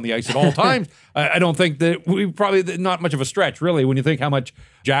had to be on the ice at all times. I don't think that we probably not much of a stretch, really, when you think how much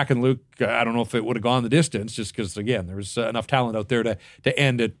Jack and Luke. I don't know if it would have gone the distance, just because again there was enough talent out there to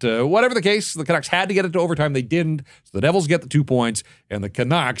end it. Whatever the case, the Canucks had to get it to overtime. They didn't. So the Devils get the 2 points, and the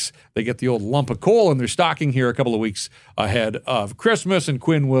Canucks, they get the old lump of coal in their stocking here a couple of weeks ahead of Christmas. And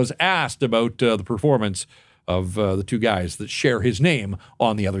Quinn was asked about the performance of the 2 guys that share his name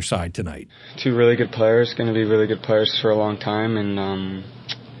on the other side tonight. 2 really good players, going to be really good players for a long time, and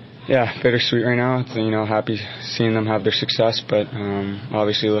bittersweet right now. It's, happy seeing them have their success, but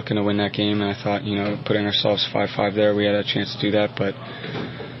obviously looking to win that game. And I thought, putting ourselves 5-5 there, we had a chance to do that, but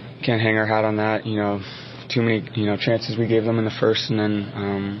can't hang our hat on that. Too many chances we gave them in the first, and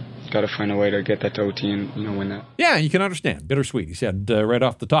then got to find a way to get that to OT and win that. Yeah, you can understand. Bittersweet. He said right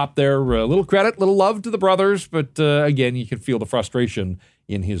off the top there, a little credit, little love to the brothers, but again, you can feel the frustration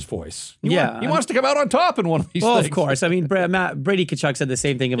in his voice. He wants to come out on top in one of these things. Well, of course. I mean, Brady Tkachuk said the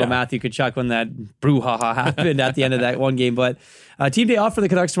same thing about Matthew Tkachuk when that brouhaha happened at the end of that one game. But team day off for the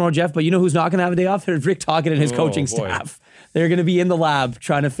Canucks tomorrow, Jeff. But you know who's not going to have a day off? There's Rick Tocchet and his coaching staff. They're going to be in the lab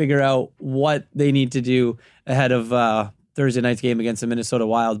trying to figure out what they need to do ahead of Thursday night's game against the Minnesota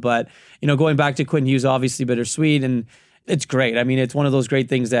Wild. But, going back to Quinn Hughes, obviously bittersweet, and it's great. I mean, it's one of those great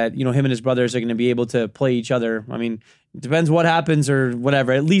things that, him and his brothers are going to be able to play each other. I mean, it depends what happens or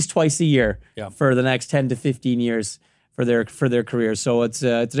whatever, at least twice a year for the next 10 to 15 years for their careers. So it's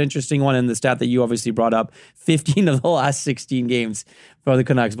an interesting one. And the stat that you obviously brought up, 15 of the last 16 games for the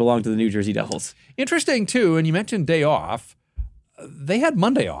Canucks belong to the New Jersey Devils. Interesting, too, and you mentioned day off. They had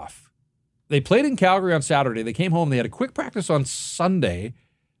Monday off. They played in Calgary on Saturday. They came home. They had a quick practice on Sunday,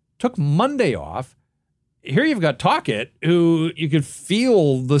 took Monday off. Here you've got Tocchet, who you could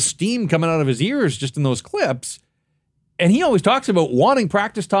feel the steam coming out of his ears just in those clips. And he always talks about wanting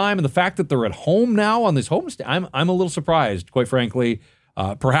practice time and the fact that they're at home now on this homestand. I'm a little surprised, quite frankly.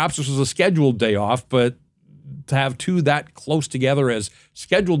 Perhaps this was a scheduled day off, but to have two that close together as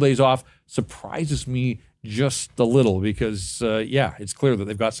scheduled days off surprises me just a little because, it's clear that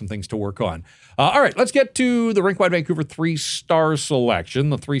they've got some things to work on. All right, let's get to the Rink-Wide Vancouver 3-star selection.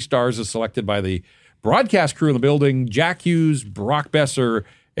 The 3 stars is selected by the broadcast crew in the building, Jack Hughes, Brock Besser,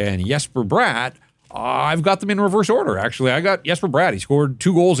 and Jesper Bratt. I've got them in reverse order, actually. I got Jesper Bratt. He scored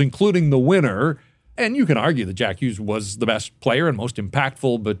 2 goals, including the winner. And you can argue that Jack Hughes was the best player and most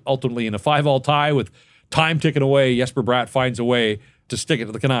impactful, but ultimately in a 5-all tie with time ticking away, Jesper Bratt finds a way to stick it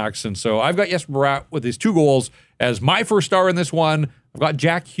to the Canucks. And so I've got Jesper Bratt with his 2 goals as my first star in this one. I've got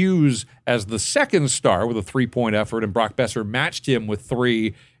Jack Hughes as the second star with a 3-point effort, and Brock Besser matched him with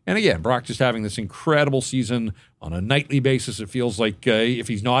 3. And again, Brock just having this incredible season on a nightly basis. It feels like if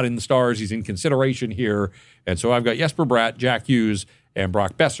he's not in the stars, he's in consideration here. And so I've got Jesper Bratt, Jack Hughes, and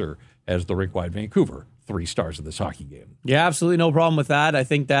Brock Besser as the Rink-Wide Vancouver 3 stars of this hockey game. Yeah, absolutely no problem with that. I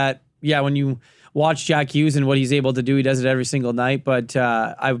think that, when you watch Jack Hughes and what he's able to do, he does it every single night. But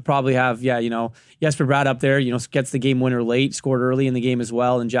I would probably have, Jesper Bratt up there, gets the game winner late, scored early in the game as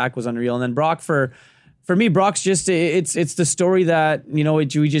well, and Jack was unreal. And then Brock for me, Brock's just, it's the story that, we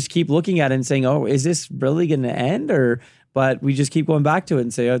just keep looking at it and saying, oh, is this really going to end? But we just keep going back to it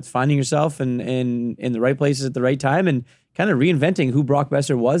and say, it's finding yourself in the right places at the right time and kind of reinventing who Brock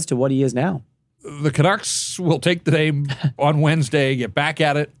Besser was to what he is now. The Canucks will take the day on Wednesday, get back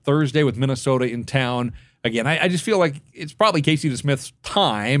at it Thursday with Minnesota in town. Again, I just feel like it's probably Casey DeSmith's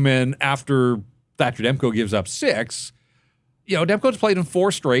time, and after Thatcher Demko gives up 6, Demko's played in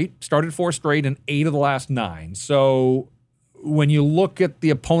 4 straight, started 4 straight in 8 of the last 9. So when you look at the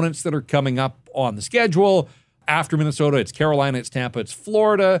opponents that are coming up on the schedule, after Minnesota, it's Carolina, it's Tampa, it's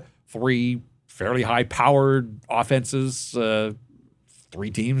Florida, 3 fairly high-powered offenses,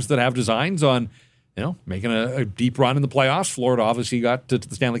 3 teams that have designs on, making a deep run in the playoffs. Florida obviously got to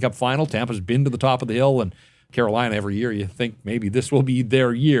the Stanley Cup final. Tampa's been to the top of the hill, and Carolina every year you think maybe this will be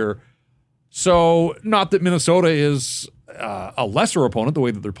their year. So not that Minnesota is a lesser opponent the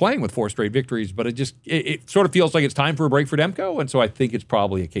way that they're playing with 4 straight victories, but it sort of feels like it's time for a break for Demko, and so I think it's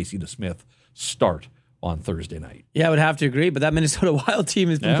probably a Casey DeSmith start on Thursday night. Yeah, I would have to agree, but that Minnesota Wild team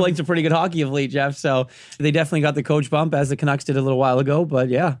has been playing some pretty good hockey of late, Jeff, so they definitely got the coach bump as the Canucks did a little while ago, but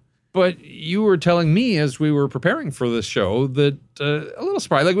yeah. But you were telling me as we were preparing for this show that a little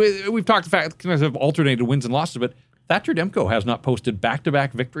surprised. Like we've talked the fact Canucks have alternated wins and losses, but Thatcher Demko has not posted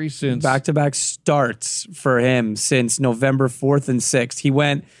back-to-back victories since... Back-to-back starts for him since November 4th and 6th. He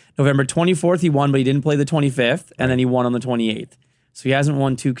went November 24th, he won, but he didn't play the 25th, and then he won on the 28th. So he hasn't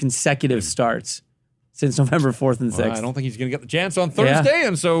won 2 consecutive starts since November 4th and 6th. Well, I don't think he's going to get the chance on Thursday,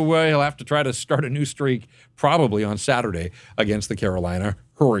 and so he'll have to try to start a new streak probably on Saturday against the Carolina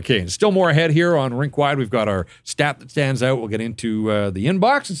Hurricanes. Still more ahead here on Rink Wide. We've got our stat that stands out. We'll get into the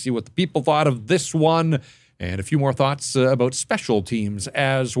inbox and see what the people thought of this one, and a few more thoughts about special teams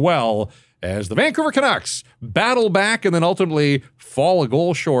as well, as the Vancouver Canucks battle back and then ultimately fall a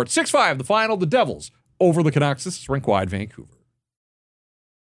goal short. 6-5, the final, the Devils over the Canucks. This is Rink Wide Vancouver.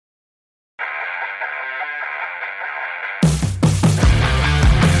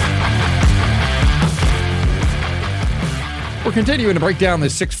 We're continuing to break down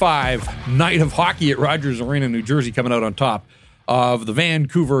this 6-5 night of hockey at Rogers Arena, New Jersey, coming out on top of the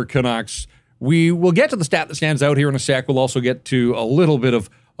Vancouver Canucks. We will get to the stat that stands out here in a sec. We'll also get to a little bit of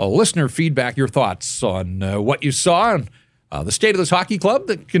listener feedback, your thoughts on what you saw and the state of this hockey club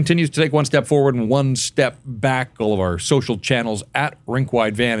that continues to take one step forward and one step back. All of our social channels at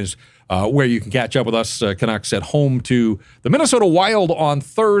Rink-Wide Van is where you can catch up with us. Canucks at home to the Minnesota Wild on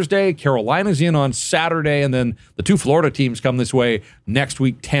Thursday. Carolina's in on Saturday. And then the 2 Florida teams come this way next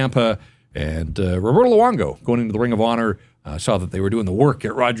week, Tampa and Roberto Luongo going into the Ring of Honor. Saw that they were doing the work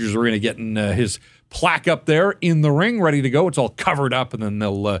at Rogers Arena, getting his plaque up there in the ring, ready to go. It's all covered up, and then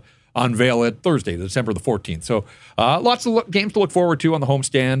they'll unveil it Thursday, December the 14th. So lots of games to look forward to on the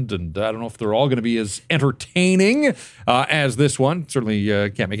homestand, and I don't know if they're all going to be as entertaining as this one.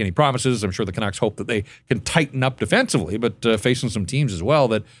 Certainly can't make any promises. I'm sure the Canucks hope that they can tighten up defensively, but facing some teams as well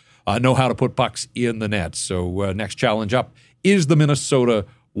that know how to put pucks in the net. So next challenge up is the Minnesota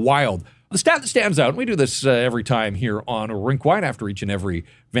Wild. The stat that stands out, and we do this every time here on Rink Wide after each and every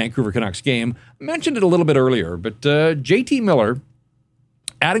Vancouver Canucks game. I mentioned it a little bit earlier, but JT Miller,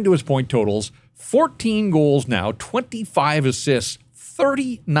 adding to his point totals, 14 goals now, 25 assists,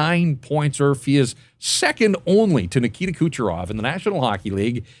 39 points, or if he is second only to Nikita Kucherov in the National Hockey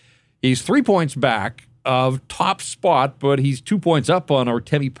League. He's 3 points back of top spot, but he's 2 points up on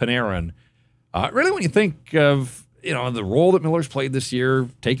Artemi Panarin. Really, when you think of the role that Miller's played this year,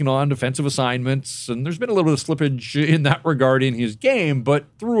 taking on defensive assignments, and there's been a little bit of slippage in that regard in his game, but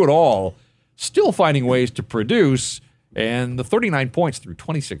through it all, still finding ways to produce, and the 39 points through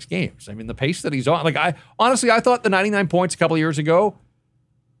 26 games. I mean, the pace that he's on, I thought the 99 points a couple of years ago,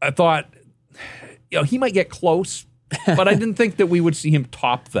 I thought, he might get close, but I didn't think that we would see him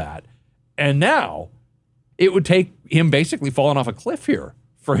top that. And now, it would take him basically falling off a cliff here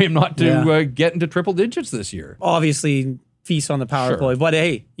for him not to get into triple digits this year. Obviously, feast on the power play. But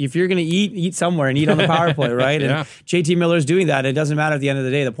hey, if you're going to eat somewhere and eat on the power play, right? And JT Miller's doing that. It doesn't matter at the end of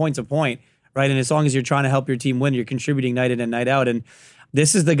the day. The point's a point, right? And as long as you're trying to help your team win, you're contributing night in and night out. And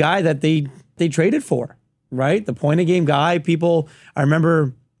this is the guy that they traded for, right? The point-a-game guy. I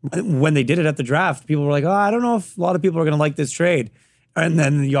remember when they did it at the draft, people were like, I don't know if a lot of people are going to like this trade. And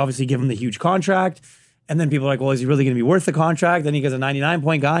then you obviously give him the huge contract. And then people are like, well, is he really going to be worth the contract? Then he gets a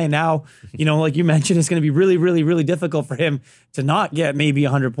 99-point guy. And now, like you mentioned, it's going to be really, really, really difficult for him to not get maybe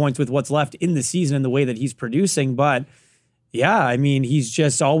 100 points with what's left in the season and the way that he's producing. But yeah, I mean, he's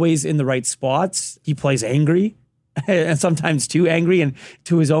just always in the right spots. He plays angry and sometimes too angry, and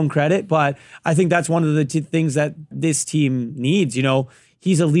to his own credit. But I think that's one of the things that this team needs.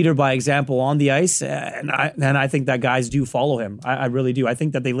 He's a leader by example on the ice, and I think that guys do follow him. I really do. I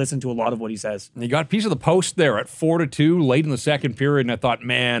think that they listen to a lot of what he says. And he got a piece of the post there at 4-2 late in the second period, and I thought,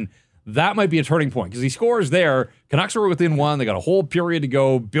 man, that might be a turning point because he scores there. Canucks were within one. They got a whole period to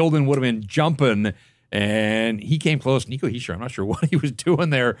go. Bilden would have been jumping, and he came close. Nico Hischier, I'm not sure what he was doing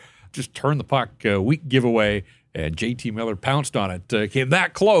there. Just turned the puck, weak giveaway. And JT Miller pounced on it. Came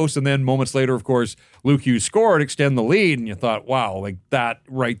that close, and then moments later, of course, Luke Hughes scored, extend the lead, and you thought, wow, like that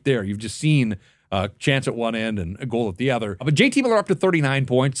right there. You've just seen a chance at one end and a goal at the other. But JT Miller up to 39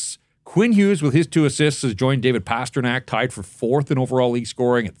 points. Quinn Hughes with his 2 assists has joined David Pastrnak, tied for 4th in overall league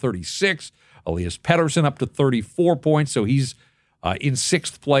scoring at 36. Elias Pettersson up to 34 points, so he's in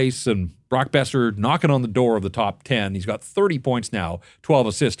 6th place, and Brock Besser knocking on the door of the top 10. He's got 30 points now, 12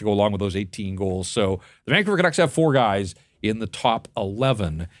 assists to go along with those 18 goals. So the Vancouver Canucks have 4 guys in the top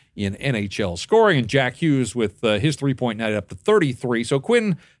 11 in NHL scoring, and Jack Hughes with his 3-point night up to 33. So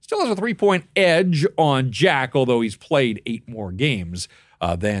Quinn still has a 3-point edge on Jack, although he's played 8 more games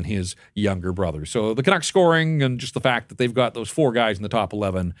than his younger brother. So the Canucks scoring and just the fact that they've got those 4 guys in the top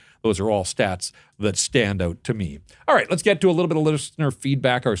 11, those are all stats that stand out to me. All right, let's get to a little bit of listener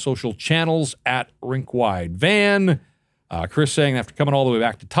feedback, our social channels at Rinkwide. Van, Chris saying after coming all the way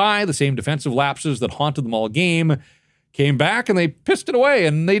back to tie, the same defensive lapses that haunted them all game came back and they pissed it away,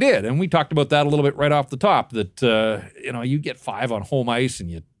 and they did. And we talked about that a little bit right off the top, that, you get 5 on home ice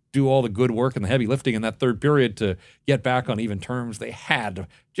and you do all the good work and the heavy lifting in that third period to get back on even terms. They had to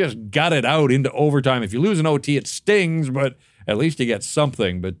just gut it out into overtime. If you lose an OT, it stings, but at least you get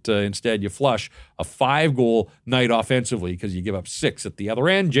something. But instead, you flush a 5-goal night offensively because you give up 6 at the other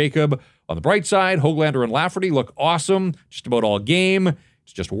end. Jacob, on the bright side, Höglander and Lafferty look awesome just about all game.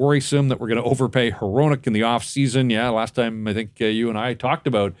 It's just worrisome that we're going to overpay Hronek in the offseason. Yeah, last time I think you and I talked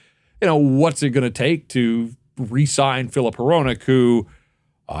about, what's it going to take to re-sign Filip Hronek, who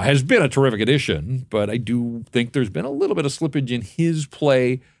has been a terrific addition, but I do think there's been a little bit of slippage in his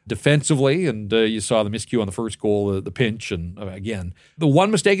play defensively, and you saw the miscue on the first goal, the pinch, and again, the one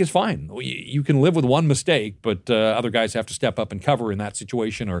mistake is fine. You can live with one mistake, but other guys have to step up and cover in that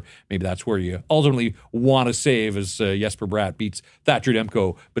situation, or maybe that's where you ultimately want to save as Jesper Bratt beats Thatcher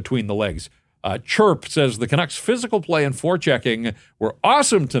Demko between the legs. Chirp says the Canucks' physical play and forechecking were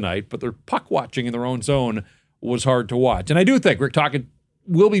awesome tonight, but their puck watching in their own zone was hard to watch. And I do think Rick Tocchet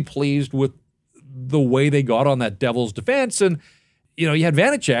will be pleased with the way they got on that Devils defense. And, you had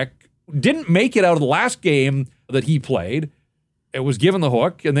Vanacek, didn't make it out of the last game that he played. It was given the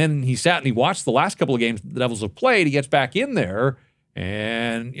hook, and then he sat and he watched the last couple of games the Devils have played. He gets back in there,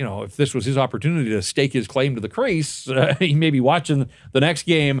 and, if this was his opportunity to stake his claim to the crease, he may be watching the next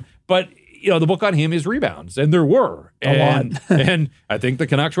game. But, the book on him is rebounds, and there were. A lot. And I think the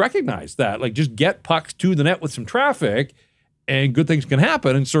Canucks recognized that. Like, just get pucks to the net with some traffic, and good things can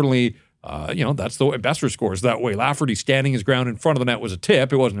happen. And certainly, that's the way Besser scores that way. Lafferty standing his ground in front of the net was a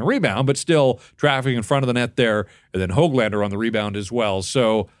tip. It wasn't a rebound, but still traffic in front of the net there. And then Höglander on the rebound as well.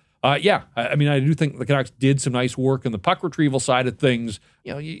 So, I do think the Canucks did some nice work in the puck retrieval side of things.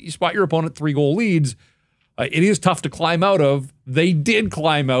 You spot your opponent 3-goal leads. It is tough to climb out of. They did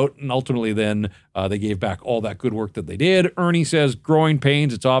climb out, and ultimately then they gave back all that good work that they did. Ernie says, growing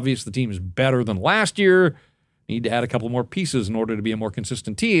pains. It's obvious the team is better than last year. Need to add a couple more pieces in order to be a more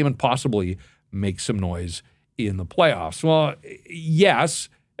consistent team and possibly make some noise in the playoffs. Well, yes,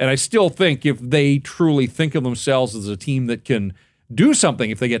 and I still think if they truly think of themselves as a team that can do something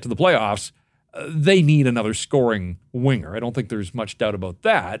if they get to the playoffs, they need another scoring winger. I don't think there's much doubt about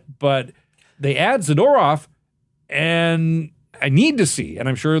that, but they add Zadorov, and I need to see, and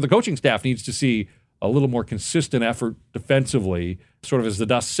I'm sure the coaching staff needs to see, a little more consistent effort defensively, sort of as the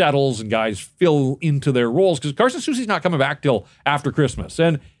dust settles and guys fill into their roles, because Carson Soucy's not coming back till after Christmas.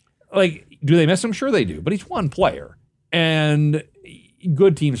 And, do they miss him? Sure they do, but he's one player. And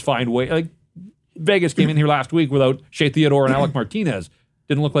good teams find ways. Like, Vegas came in here last week without Shea Theodore and Alec Martinez.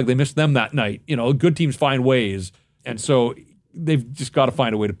 Didn't look like they missed them that night. Good teams find ways. And so they've just got to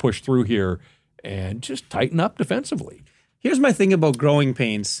find a way to push through here and just tighten up defensively. Here's my thing about growing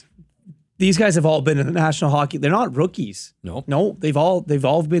pains. These guys have all been in the National Hockey. They're not rookies. No, they've all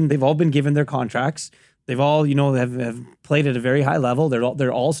been given their contracts. They've all have played at a very high level.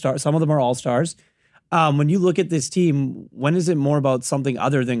 They're all stars. Some of them are all stars. When you look at this team, when is it more about something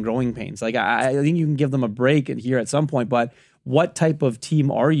other than growing pains? Like, I think you can give them a break here at some point, but what type of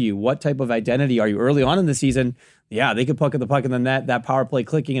team are you? What type of identity are you? Early on in the season, yeah, they could puck the puck in the net, that power play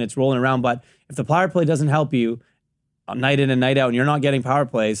clicking and it's rolling around. But if the power play doesn't help you night in and night out, and you're not getting power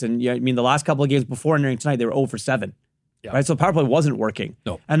plays, and the last couple of games before and during tonight, they were 0 for 7. Yeah. Right, so power play wasn't working.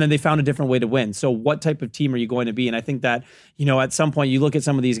 No. And then they found a different way to win. So what type of team are you going to be? And I think that, at some point you look at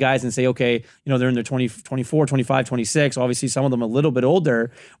some of these guys and say, okay, they're in their 24, 25, 26. Obviously, some of them a little bit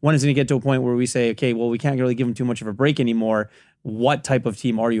older. When is it going to get to a point where we say, okay, well, we can't really give them too much of a break anymore? What type of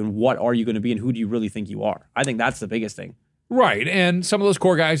team are you, and what are you going to be, and who do you really think you are? I think that's the biggest thing. Right, and some of those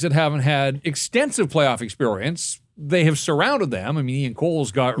core guys that haven't had extensive playoff experience, they have surrounded them. I mean, Ian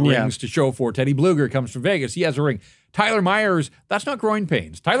Cole's got rings to show for. Teddy Bluger comes from Vegas. He has a ring. Tyler Myers, that's not growing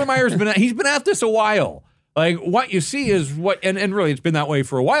pains. Tyler Myers, he's been at this a while. Like, what you see is and really it's been that way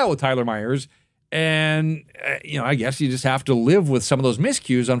for a while with Tyler Myers. And, I guess you just have to live with some of those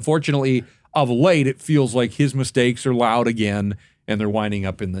miscues. Unfortunately, of late, it feels like his mistakes are loud again and they're winding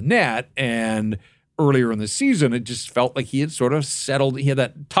up in the net. And earlier in the season, it just felt like he had sort of settled. He had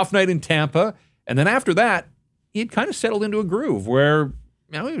that tough night in Tampa. And then after that, he had kind of settled into a groove where,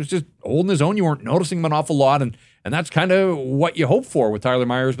 he was just holding his own. You weren't noticing him an awful lot. And that's kind of what you hope for with Tyler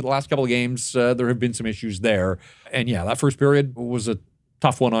Myers. But the last couple of games, there have been some issues there. And yeah, that first period was a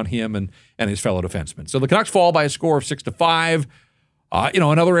tough one on him and his fellow defensemen. So the Canucks fall by a score of 6-5.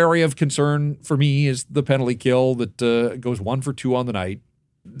 Another area of concern for me is the penalty kill that goes 1 for 2 on the night.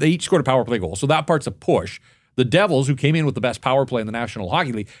 They each scored a power play goal. So that part's a push. The Devils, who came in with the best power play in the National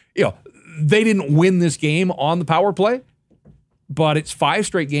Hockey League, they didn't win this game on the power play. But it's 5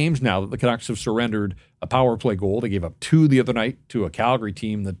 straight games now that the Canucks have surrendered a power play goal. They gave up 2 the other night to a Calgary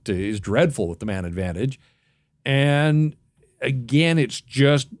team that is dreadful with the man advantage. And again, it's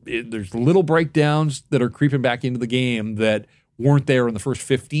just there's little breakdowns that are creeping back into the game that weren't there in the first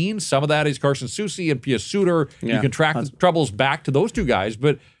 15. Some of that is Carson Soucy and Pius Suter. Yeah, you can track the troubles back to those two guys.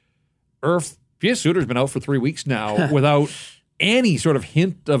 But Pius Suter's been out for 3 weeks now without any sort of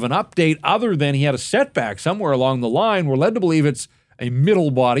hint of an update other than he had a setback somewhere along the line. We're led to believe it's a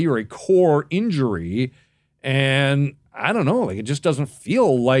middle body or a core injury. And I don't know, it just doesn't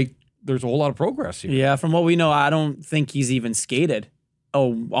feel like there's a whole lot of progress here. Yeah, from what we know, I don't think he's even skated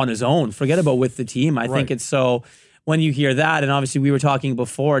on his own. Forget about with the team. I think it's so when you hear that, and obviously we were talking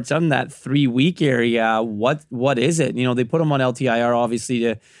before, it's on that 3-week area. What is it? They put him on LTIR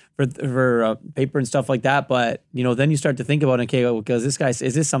obviously for paper and stuff like that. But, then you start to think about, okay, because this guy, is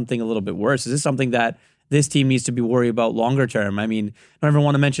this something a little bit worse? Is this something that this team needs to be worried about longer term? I mean, I don't ever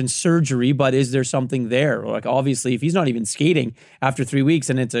want to mention surgery, but is there something there? Like, obviously, if he's not even skating after 3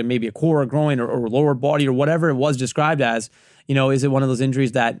 weeks and it's maybe a core or groin or lower body or whatever it was described as, is it one of those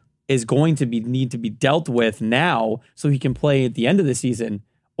injuries that is going to need to be dealt with now so he can play at the end of the season?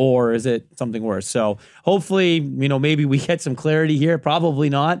 Or is it something worse? So hopefully, maybe we get some clarity here. Probably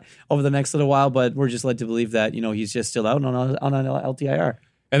not over the next little while, but we're just led to believe that, he's just still out on an LTIR.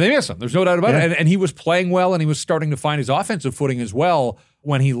 And they miss him. There's no doubt about it. And he was playing well, and he was starting to find his offensive footing as well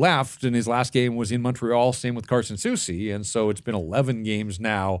when he left, and his last game was in Montreal, same with Carson Soucy. And so it's been 11 games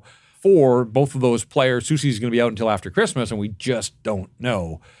now for both of those players. Soucy's going to be out until after Christmas, and we just don't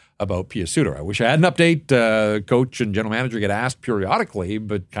know about Pia Suter. I wish I had an update. Coach and general manager get asked periodically,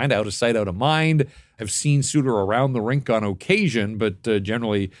 but kind of out of sight, out of mind. I've seen Suter around the rink on occasion, but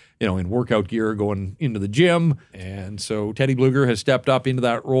generally, in workout gear going into the gym. And so Teddy Bluger has stepped up into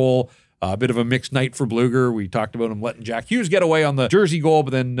that role. A bit of a mixed night for Bluger. We talked about him letting Jack Hughes get away on the Jersey goal,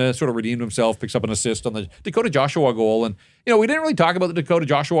 but then sort of redeemed himself, picks up an assist on the Dakota Joshua goal. And, we didn't really talk about the Dakota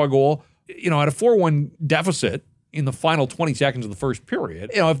Joshua goal. At a 4-1 deficit in the final 20 seconds of the first period,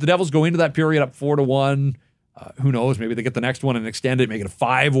 if the Devils go into that period up 4-1, who knows? Maybe they get the next one and extend it, make it a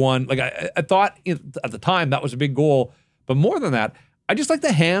 5-1. Like I thought at the time that was a big goal. But more than that, I just like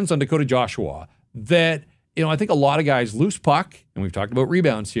the hands on Dakota Joshua that, I think a lot of guys, loose puck, and we've talked about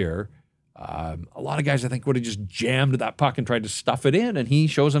rebounds here, a lot of guys I think would have just jammed that puck and tried to stuff it in. And he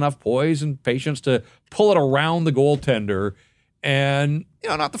shows enough poise and patience to pull it around the goaltender. And,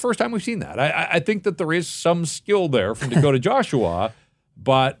 not the first time we've seen that. I think that there is some skill there from Dakota Joshua,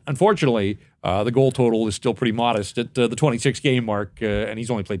 but unfortunately, the goal total is still pretty modest at the 26-game mark, and he's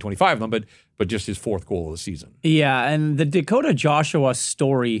only played 25 of them, but just his 4th goal of the season. Yeah, and the Dakota Joshua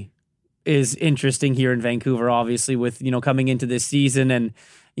story is interesting here in Vancouver, obviously, with, coming into this season and,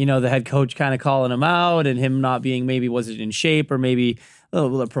 the head coach kind of calling him out and him not being, maybe was it in shape or maybe a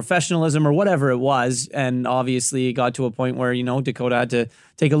little professionalism or whatever it was. And obviously it got to a point where, Dakota had to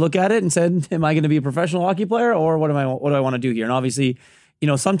take a look at it and said, am I going to be a professional hockey player or what do I want to do here? And obviously,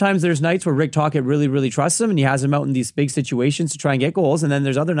 sometimes there's nights where Rick Tocchet really trusts him and he has him out in these big situations to try and get goals. And then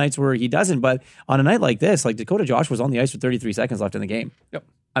there's other nights where he doesn't. But on a night like this, like Dakota Josh was on the ice with 33 seconds left in the game. Yep.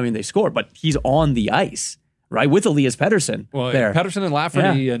 I mean, they scored, but he's on the ice, right? With Elias Pettersson. Well, there. Pettersson and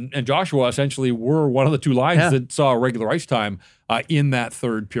Lafferty and Joshua essentially were one of the two lines that saw regular ice time in that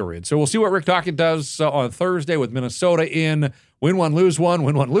third period. So we'll see what Rick Tocchet does on Thursday with Minnesota in win one, lose one,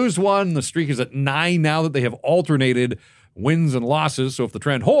 win one, lose one. The streak is at 9 now that they have alternated wins and losses. So if the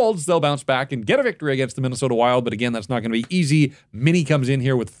trend holds, they'll bounce back and get a victory against the Minnesota Wild. But again, that's not going to be easy. Minnie comes in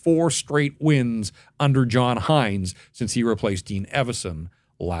here with 4 straight wins under John Hines since he replaced Dean Evison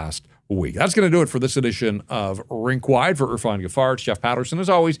last week. That's going to do it for this edition of Rink Wide. For Irfan Gaffar, it's Jeff Patterson. As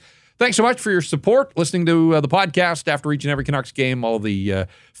always, thanks so much for your support, listening to the podcast after each and every Canucks game, all the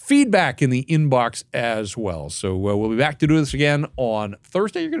feedback in the inbox as well. So we'll be back to do this again on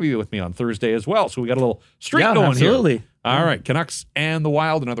Thursday. You're going to be with me on Thursday as well. So we got a little streak going absolutely. Here. All right, Canucks and the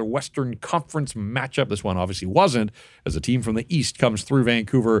Wild, another Western Conference matchup. This one obviously wasn't, as a team from the East comes through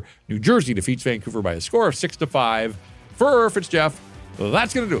Vancouver. New Jersey defeats Vancouver by a score of 6-5. For Irf, it's Jeff.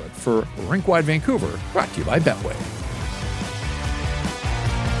 That's going to do it for Rink Wide Vancouver, brought to you by Betway.